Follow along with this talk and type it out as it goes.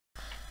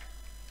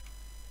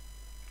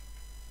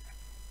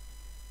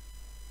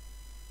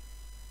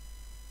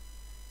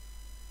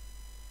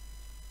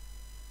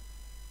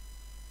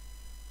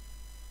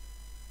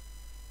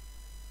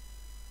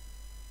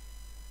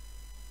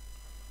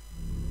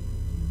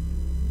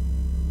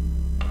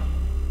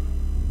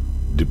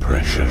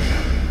Depression.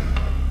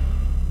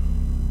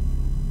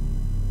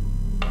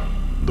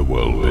 The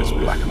world is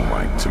black and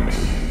white to me.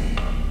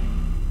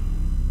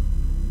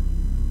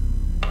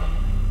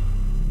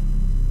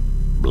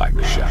 Black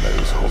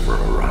shadows hover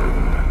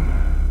around.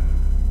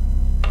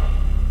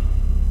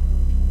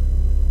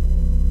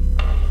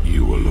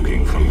 You were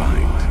looking for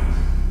light.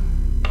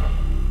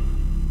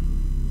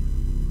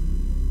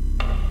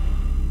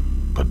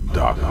 But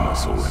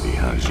darkness already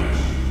has you.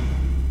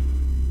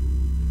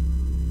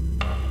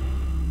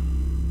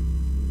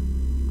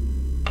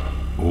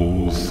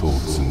 All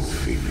thoughts and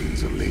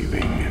feelings are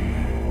leaving.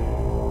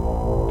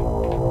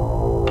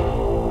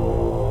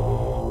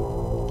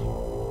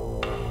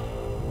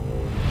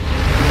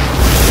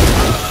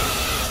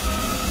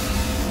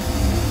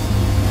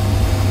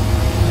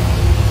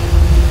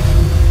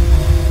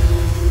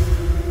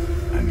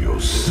 And your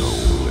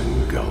soul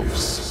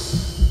engulfs.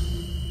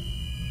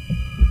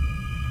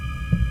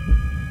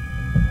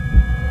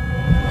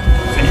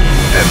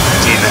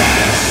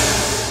 Emptiness.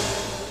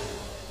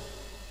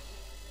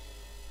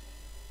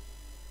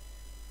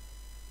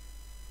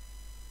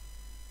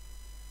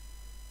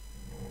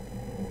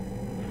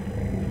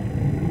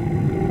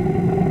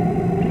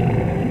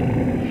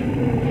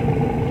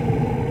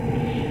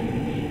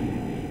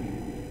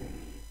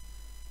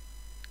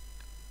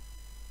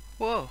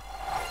 Whoa.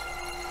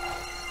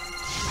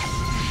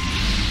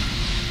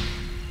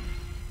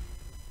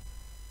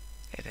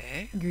 Hey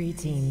there.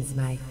 Greetings,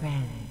 my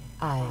friend.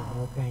 I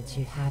will grant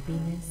you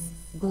happiness,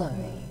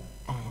 glory,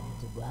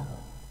 and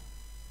wealth.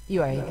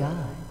 You are a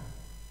god,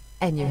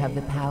 and you have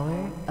the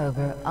power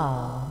over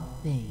all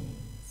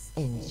things.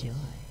 Enjoy.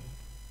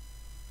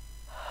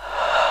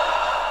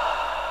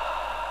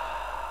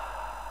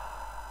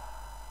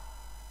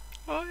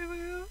 I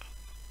will,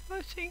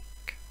 I think.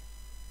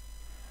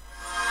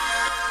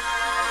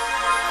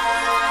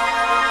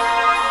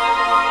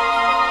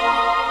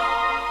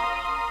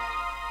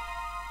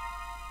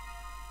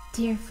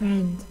 Dear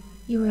friend,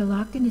 you are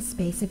locked in a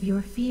space of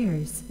your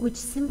fears, which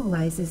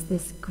symbolizes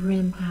this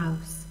grim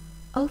house.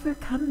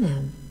 Overcome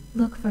them,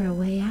 look for a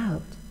way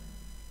out,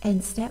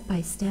 and step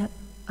by step,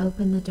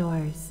 open the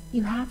doors.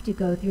 You have to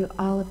go through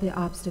all of the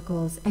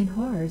obstacles and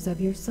horrors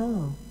of your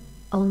soul.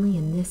 Only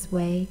in this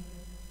way,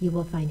 you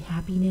will find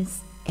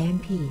happiness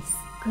and peace.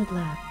 Good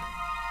luck.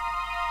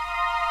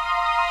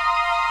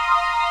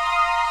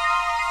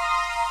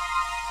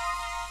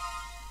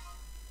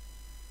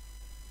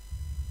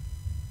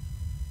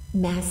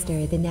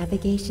 Master the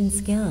navigation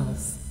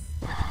skills.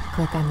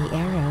 Click on the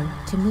arrow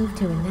to move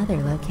to another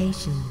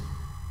location.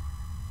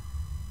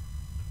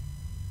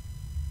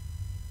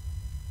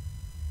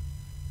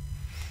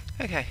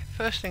 Okay,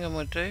 first thing I'm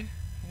going to do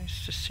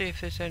is to see if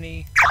there's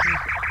any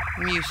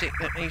music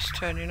that needs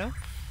turning off.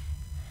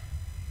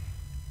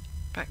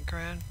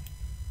 Background.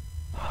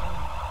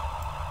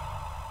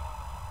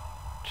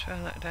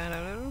 Turn that down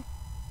a little.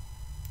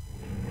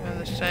 And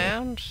the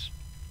sounds.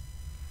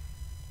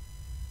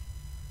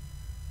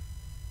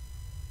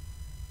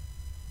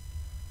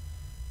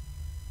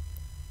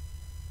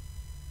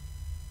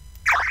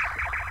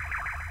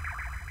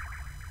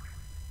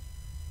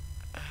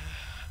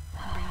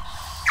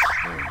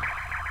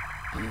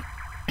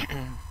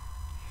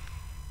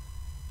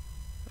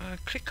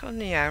 Click on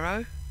the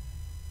arrow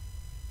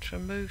to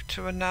move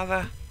to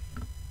another.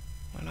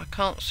 When I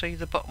can't see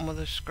the bottom of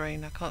the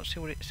screen, I can't see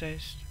what it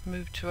says.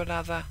 Move to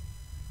another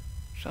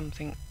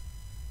something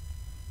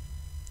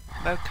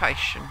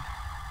location.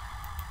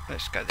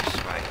 Let's go this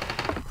way.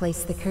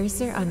 Place the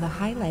cursor on the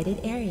highlighted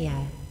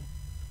area.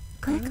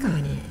 Click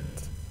on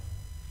it.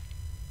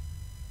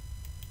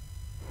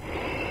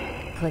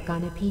 Click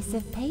on a piece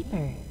of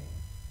paper.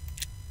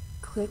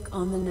 Click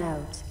on the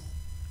note.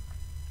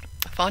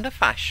 Find a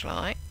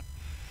flashlight.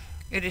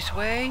 It is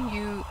where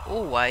you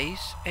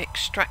always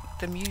extract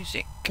the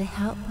music. The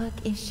help book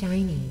is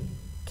shining.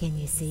 Can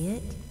you see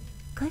it?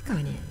 Click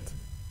on it.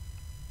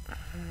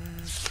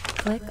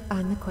 Click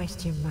on the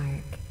question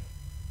mark.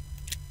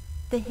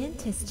 The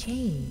hint has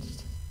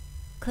changed.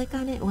 Click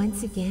on it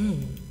once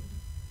again.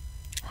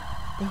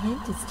 The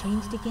hint has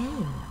changed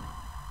again.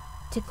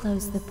 To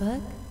close the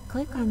book,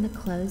 click on the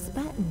close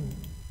button.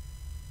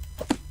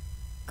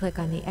 Click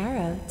on the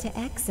arrow to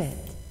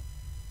exit.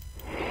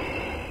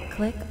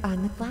 Click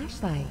on the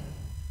flashlight.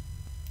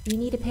 You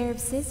need a pair of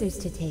scissors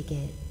to take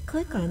it.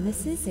 Click on the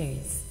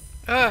scissors.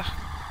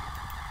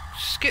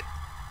 Skip.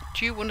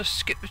 Do you want to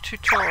skip the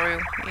tutorial?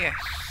 Yes.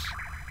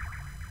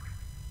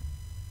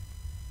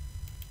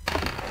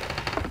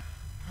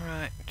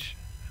 Right.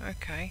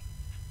 Okay.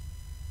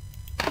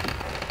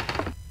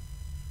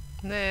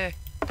 There.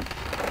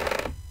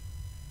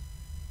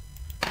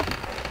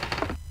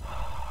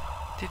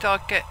 Did I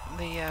get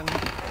the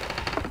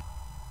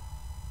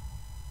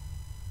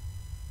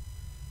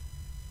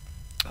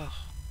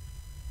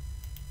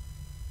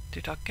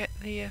Did I get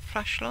the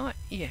flashlight?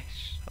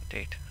 Yes, I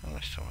did. Oh,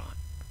 that's alright.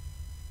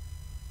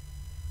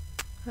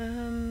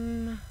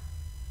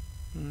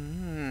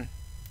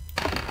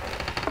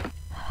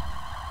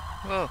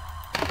 Whoa.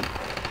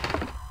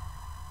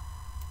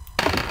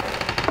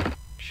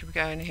 Should we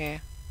go in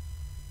here?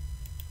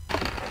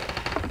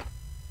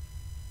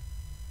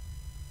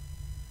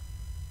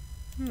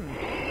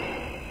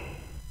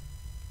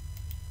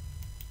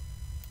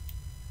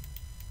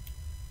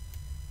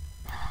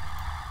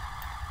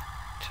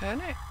 Turn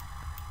it.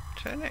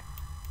 Turn it.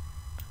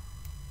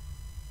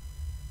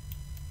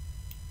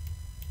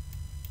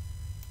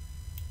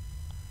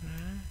 No.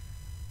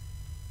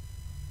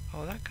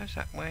 Oh, that goes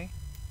that way.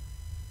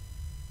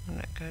 And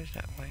that goes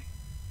that way.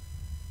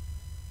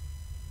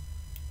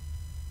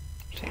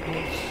 I think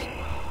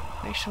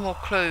I need some more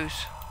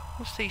clues.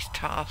 What's these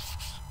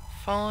tasks?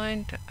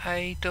 Find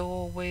a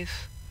door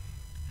with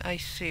a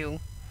seal.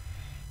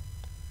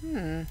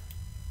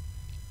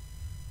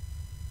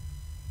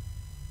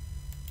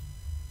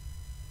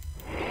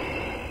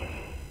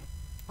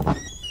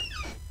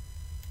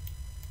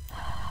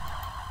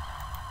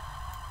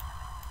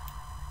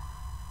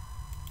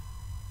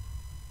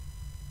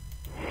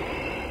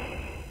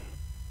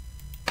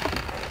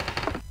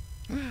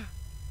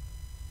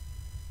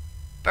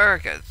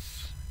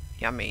 Burgers.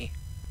 Yummy.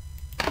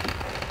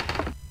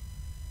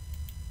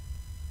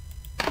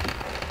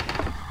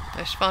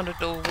 Let's find a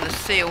door with a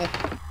seal.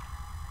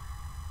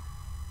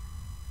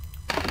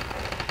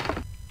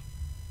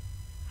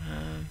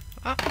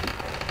 Up.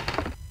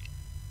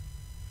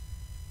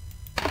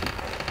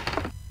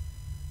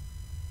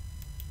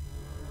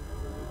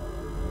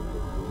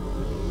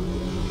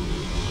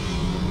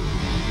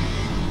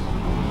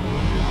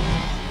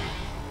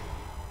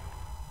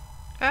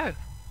 Oh.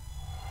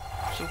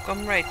 It's all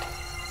gone red.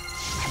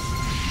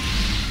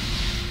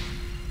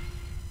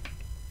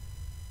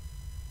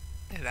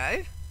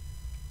 Hello?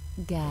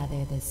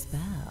 Gather the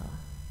spell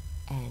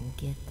and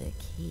get the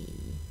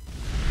key.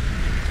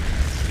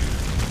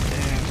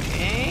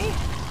 Okay.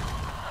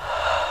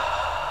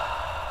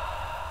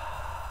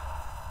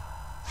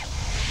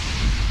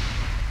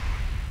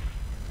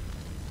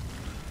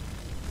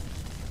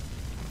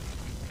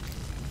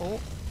 Oh,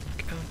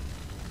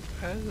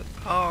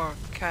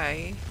 O-R-K-A-T-U-M.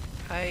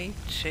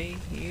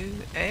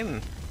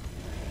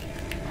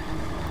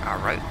 I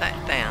wrote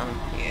that down,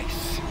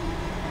 yes.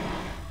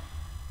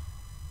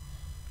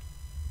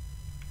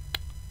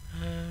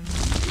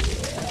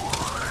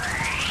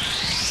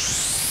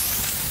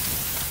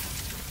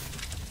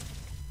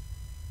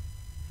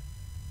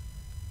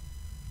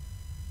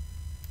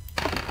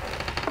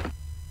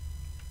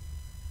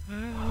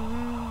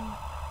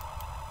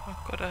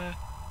 I've got a...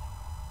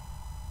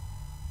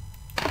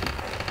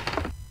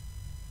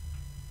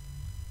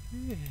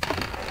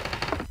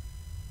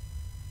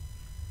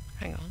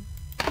 Hang on.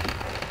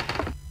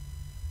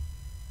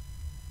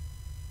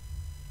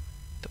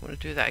 Don't want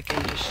to do that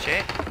again just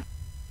yet.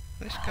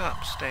 Let's go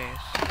upstairs.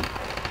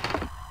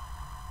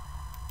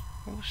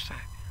 What's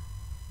that?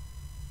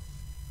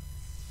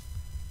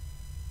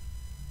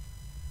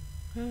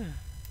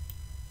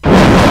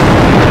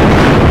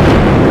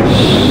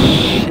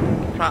 Shit,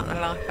 frighten the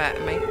life out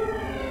of me.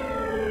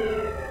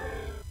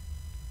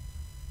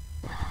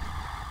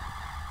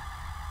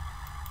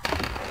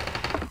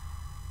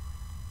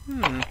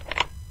 No.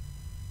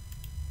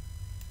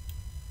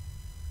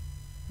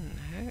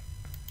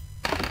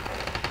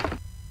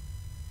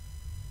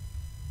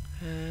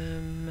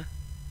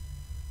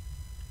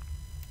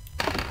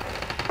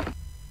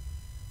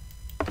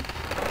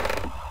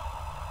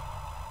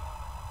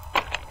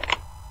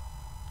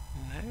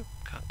 No,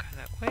 can't go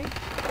that way.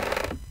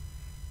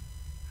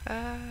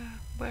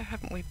 Where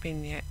haven't we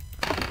been yet?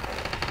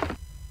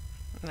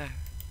 No.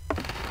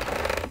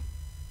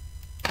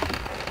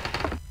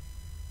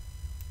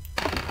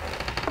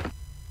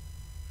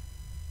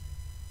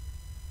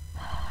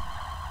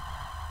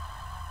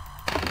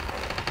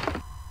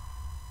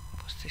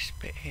 This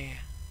bit here.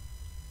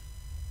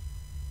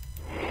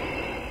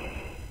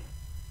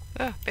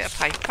 Oh, bit of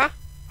paper.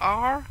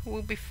 R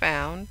will be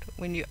found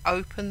when you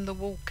open the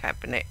wall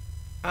cabinet.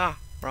 Ah,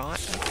 right,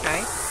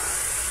 okay.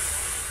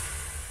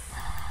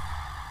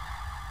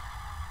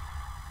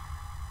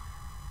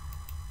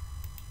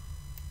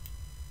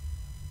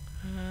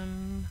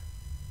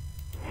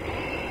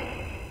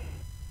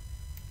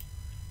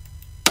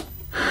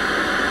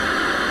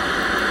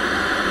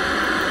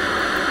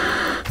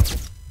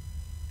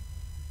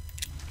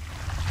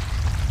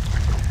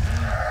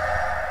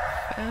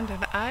 Found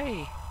an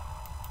A.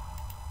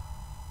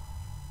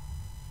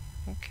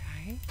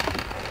 Okay.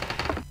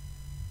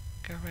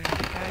 Go around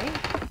again.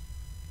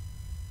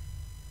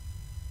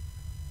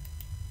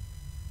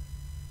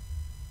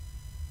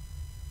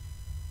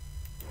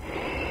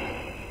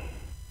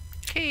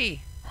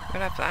 Key.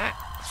 We'll have that.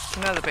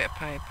 Another bit of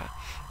paper.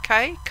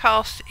 Okay,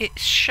 cast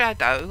its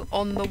shadow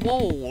on the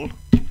wall.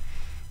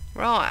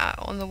 Right,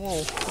 on the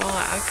wall.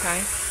 Right,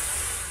 okay.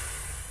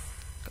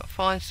 Got to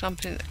find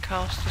something that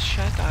casts a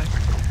shadow.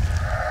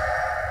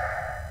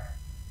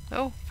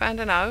 Oh, found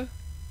an O.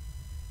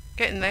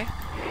 Getting there.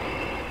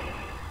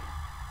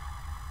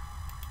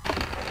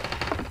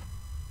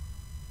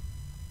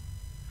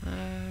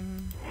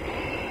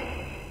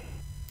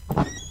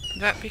 Would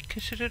that be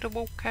considered a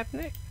wall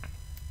cabinet?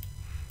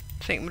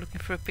 I think we're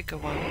looking for a bigger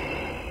one.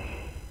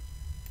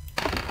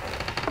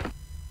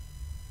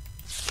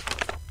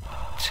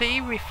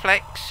 T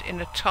reflects in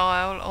a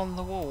tile on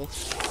the wall.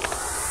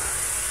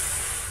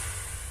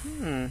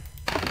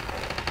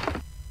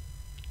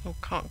 Oh,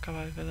 can't go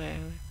over there.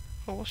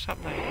 Oh, what's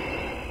up there?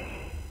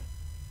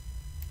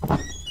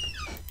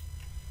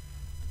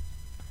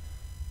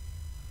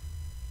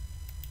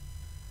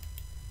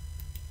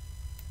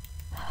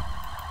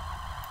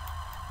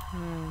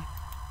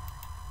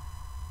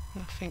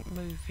 Nothing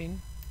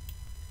moving.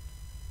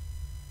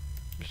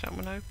 Is that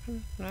one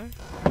open? No?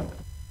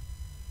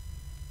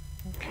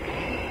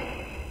 Okay.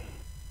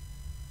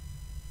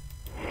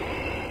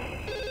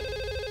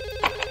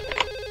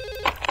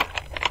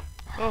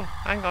 Oh,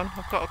 hang on,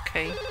 I've got a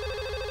key.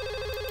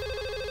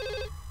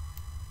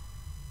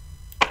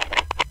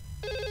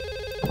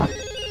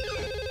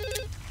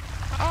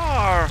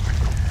 R!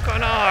 Got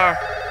an R!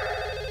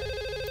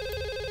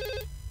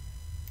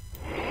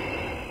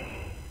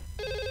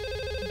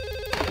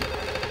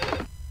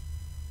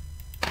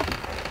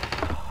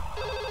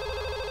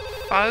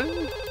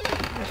 Phone?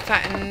 Is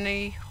that in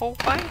the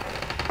hallway?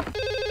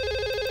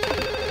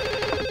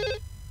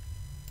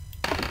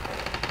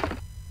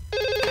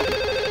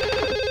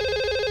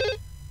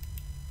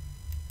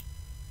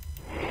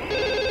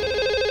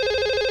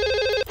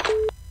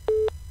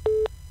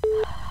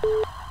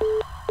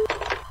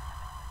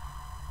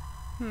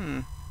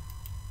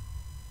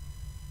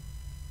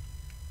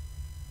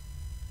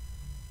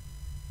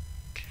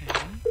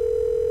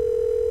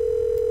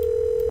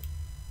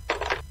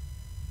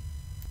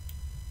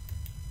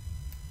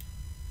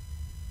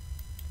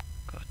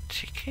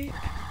 Ticket.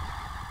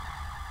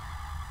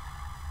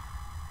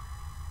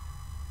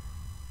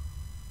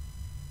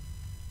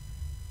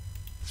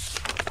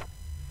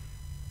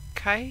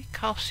 Okay,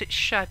 casts its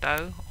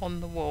shadow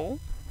on the wall.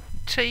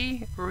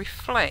 T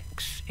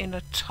reflects in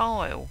a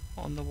tile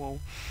on the wall.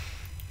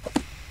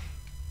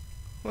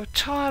 Well, a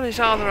tile is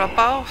either a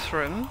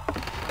bathroom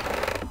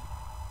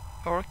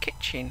or a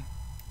kitchen.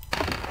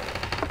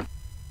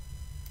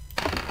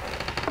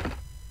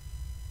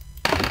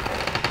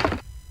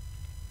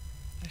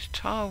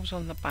 Tiles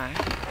on the back.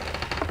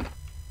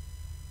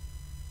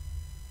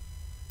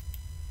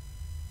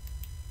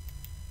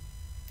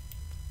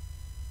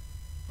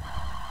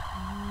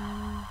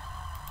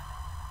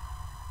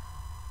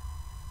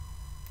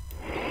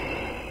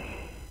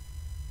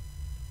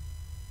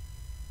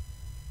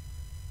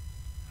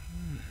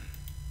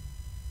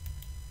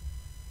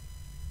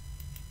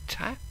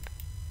 Tap.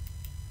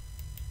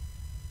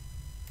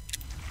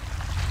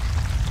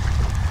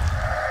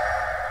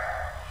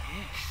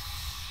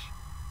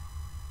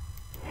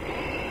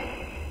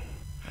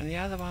 And the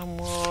other one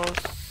was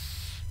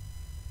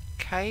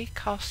K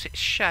casts its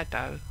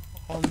shadow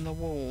on the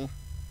wall.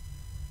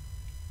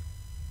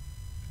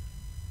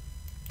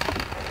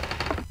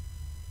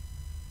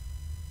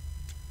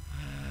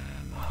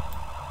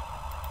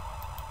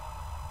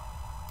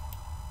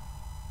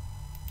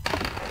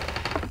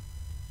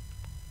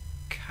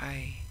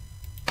 K.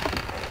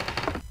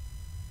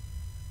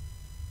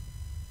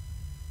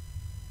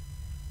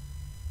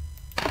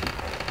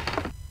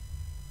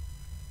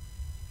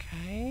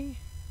 Okay.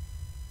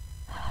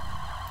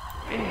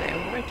 Been there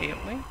already,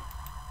 haven't we?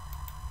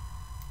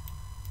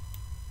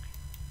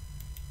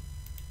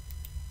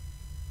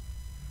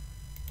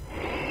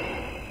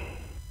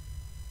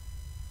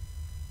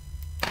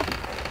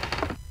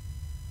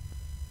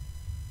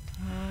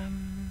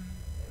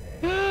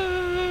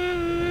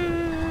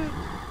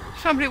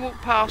 Somebody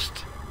walked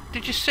past.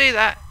 Did you see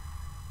that?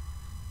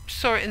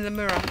 Saw it in the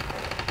mirror.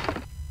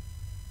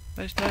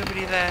 There's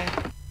nobody there.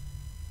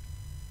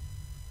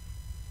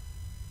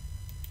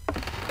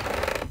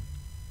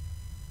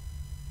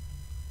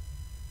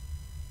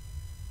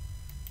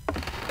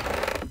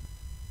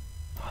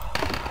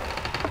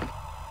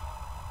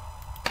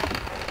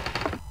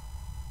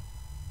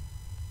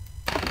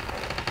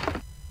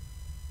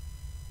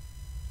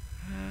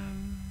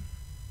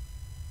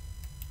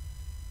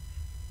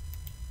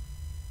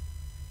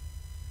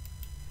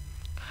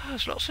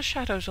 There's lots of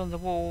shadows on the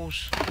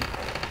walls.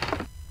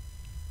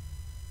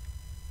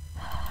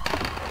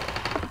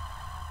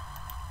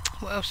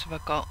 What else have I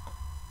got?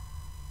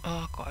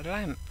 Oh, I've got a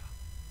lamp.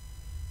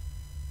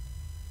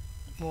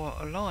 Or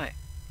a light.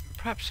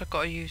 Perhaps I've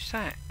got to use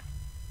that.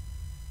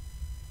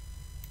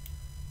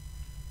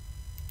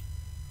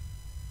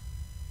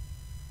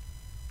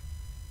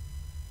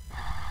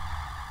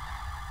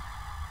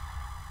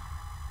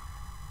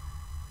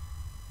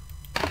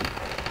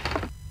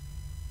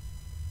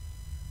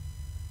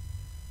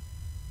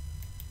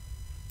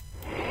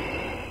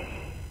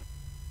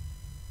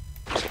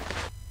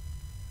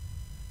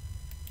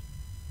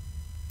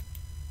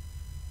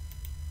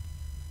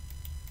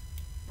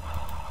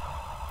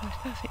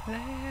 There's nothing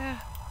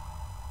there.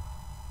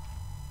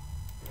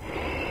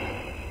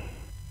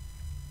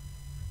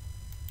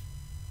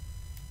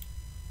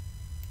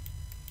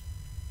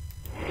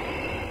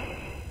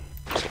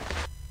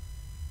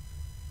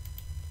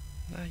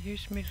 I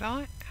use my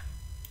light.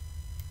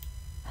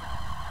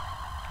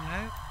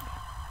 No.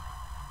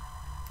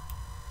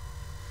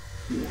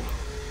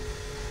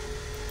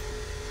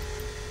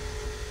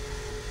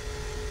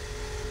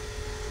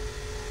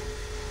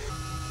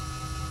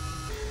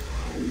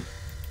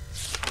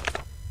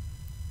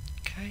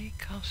 Okay,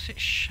 cast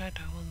its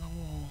shadow on the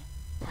wall.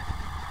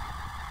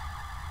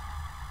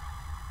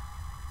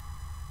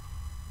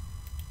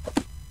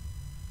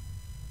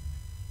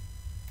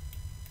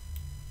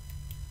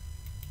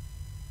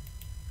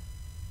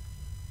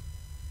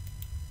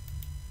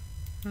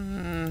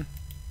 Can't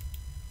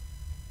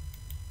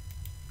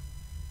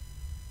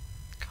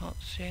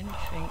see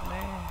anything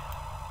there.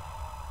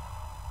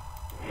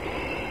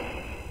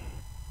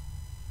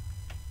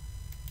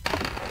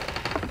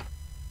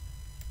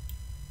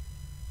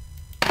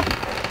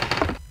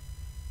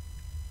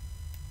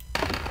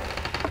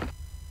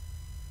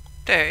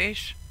 There it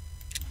is.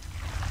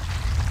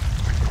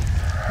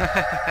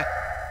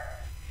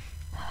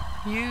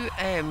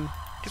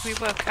 Did we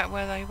work out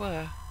where they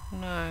were?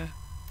 No.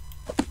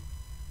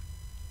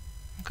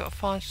 I've got to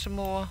find some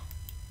more.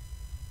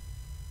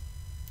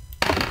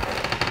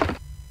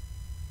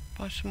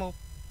 Find some more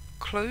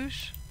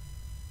clues.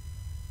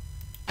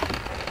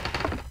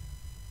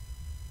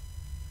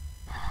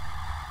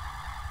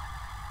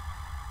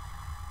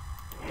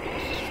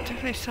 There's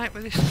definitely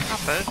something with this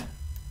cupboard.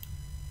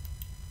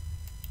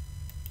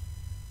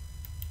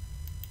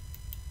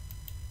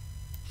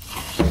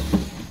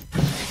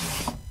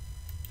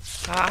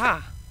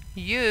 Ah,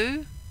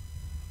 you.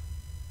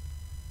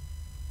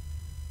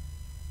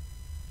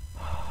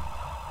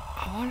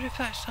 I wonder if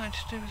that's something to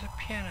do with the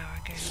piano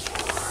again.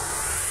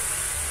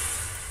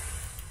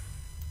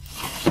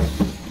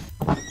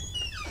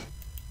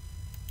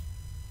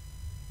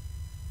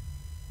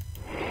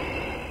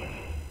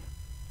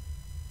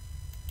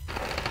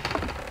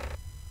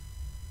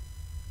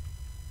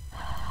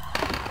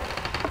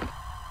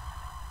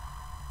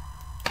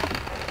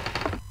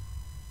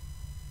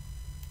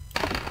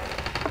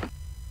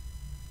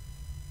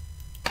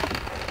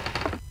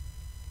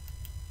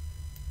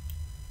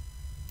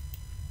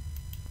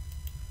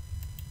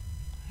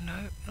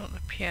 Not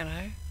the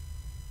piano.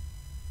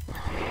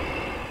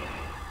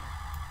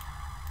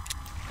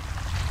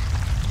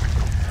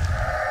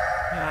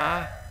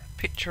 Ah,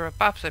 picture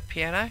above the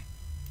piano.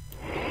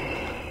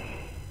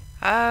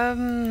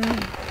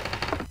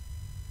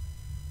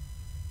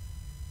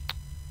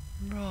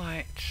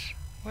 Right.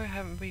 Where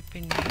haven't we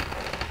been yet?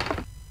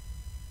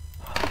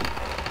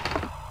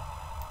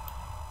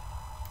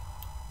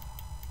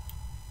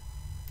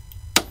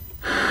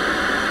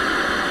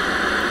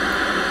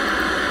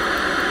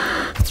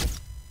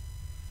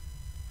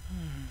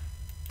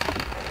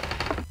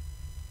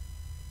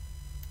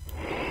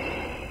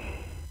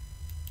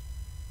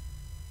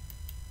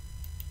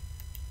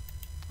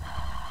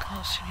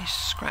 Can't see any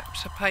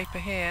scraps of paper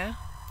here.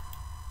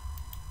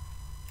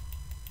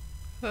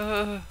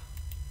 Okay.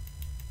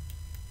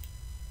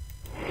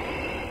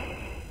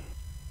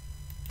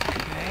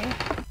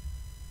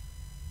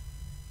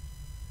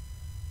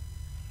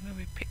 No,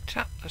 we picked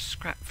up the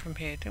scrap from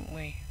here, didn't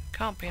we?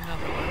 Can't be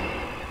another one.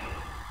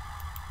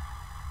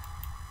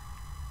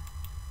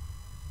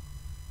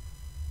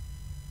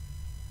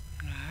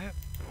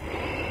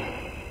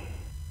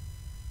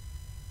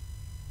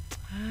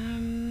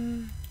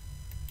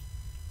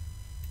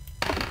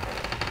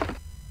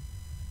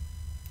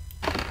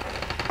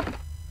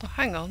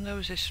 Hang on, there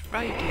was this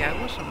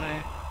radio, wasn't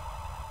there?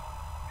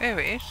 There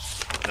it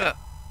is. Look.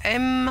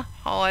 M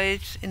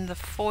hides in the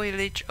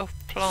foliage of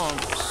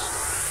plants.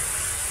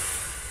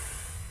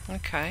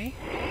 Okay.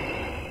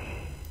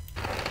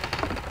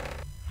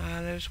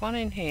 There's one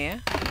in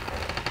here.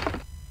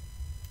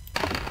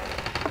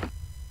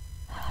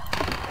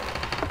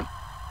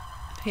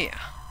 Here.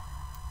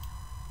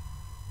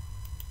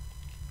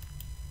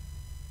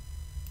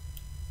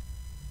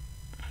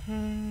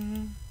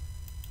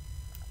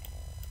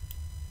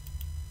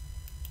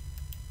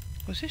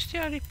 Was this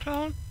the only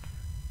plant?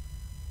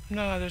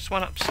 No, there's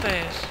one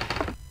upstairs.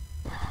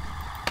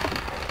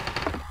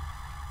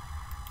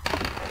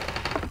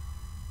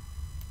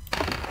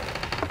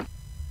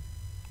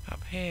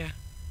 Up here.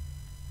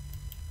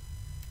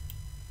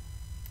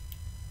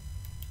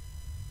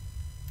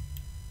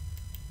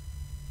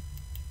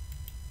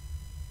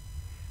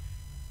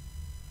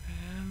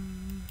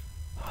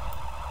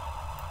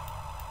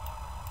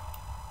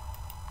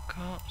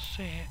 Can't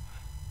see it.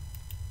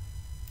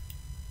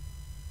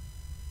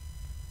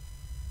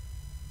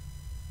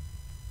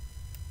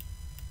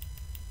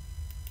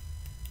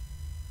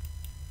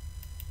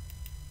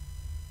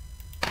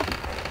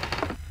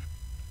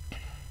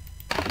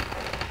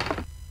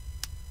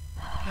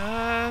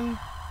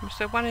 Was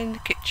there one in the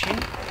kitchen?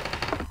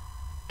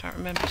 Don't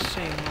remember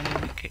seeing one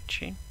in the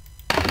kitchen.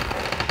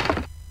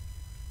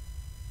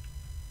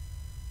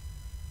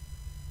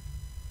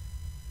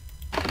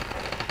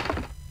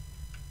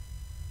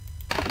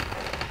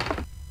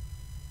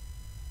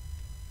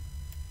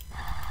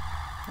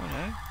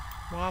 Hello.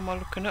 Why am I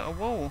looking at a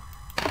wall?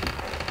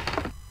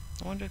 I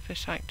wonder if there's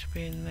something to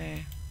be in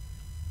there.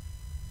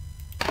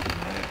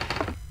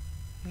 No.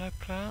 No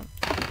plant.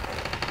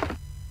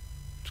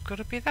 It's got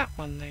to be that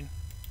one then.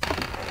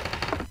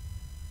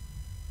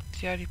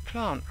 The only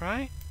plant,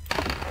 right?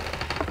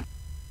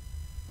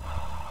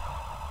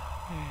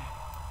 Yeah.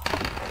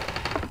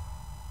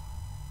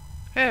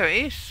 There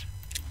it is.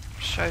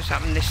 Shows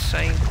up in this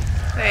scene.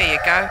 There you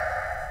go.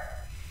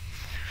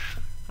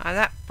 And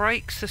that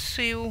breaks the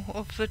seal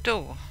of the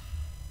door.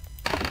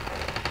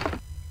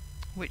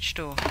 Which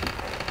door?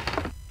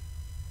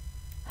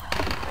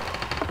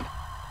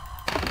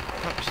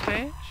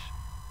 Upstairs?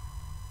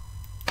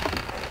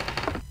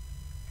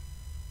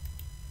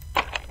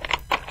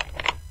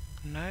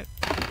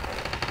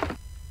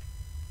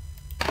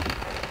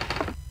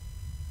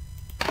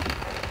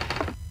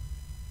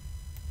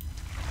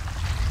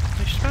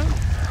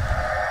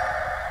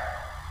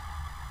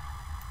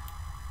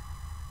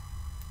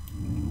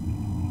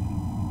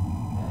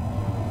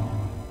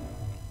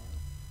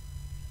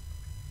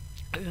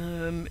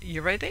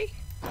 You ready?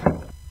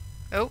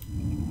 Oh.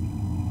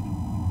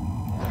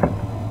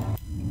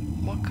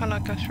 What can I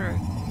go through?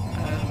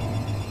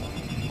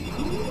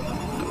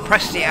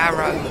 Press the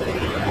arrow.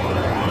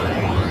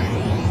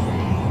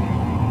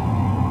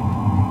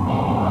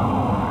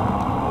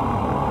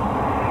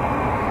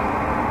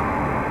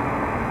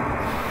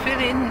 Fill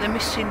in the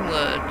missing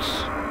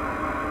words.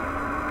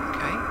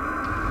 Okay.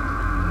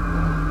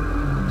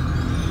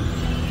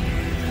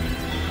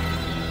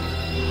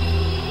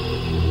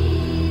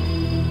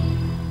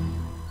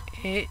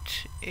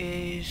 It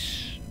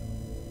is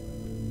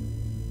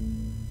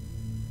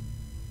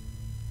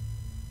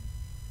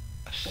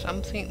a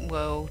something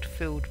world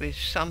filled with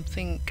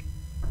something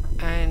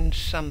and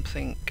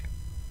something.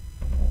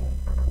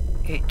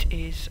 It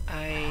is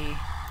a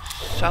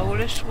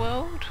soulless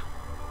world.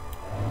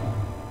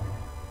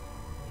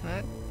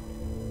 No.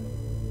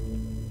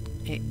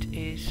 It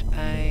is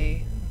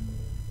a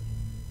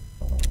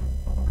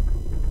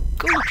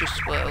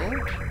gorgeous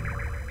world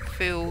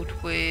filled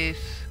with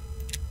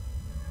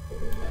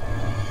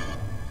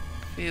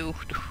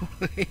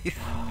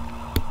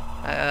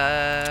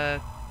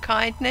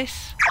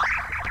kindness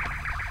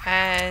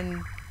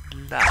and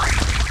love.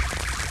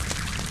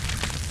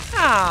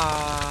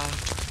 Ah.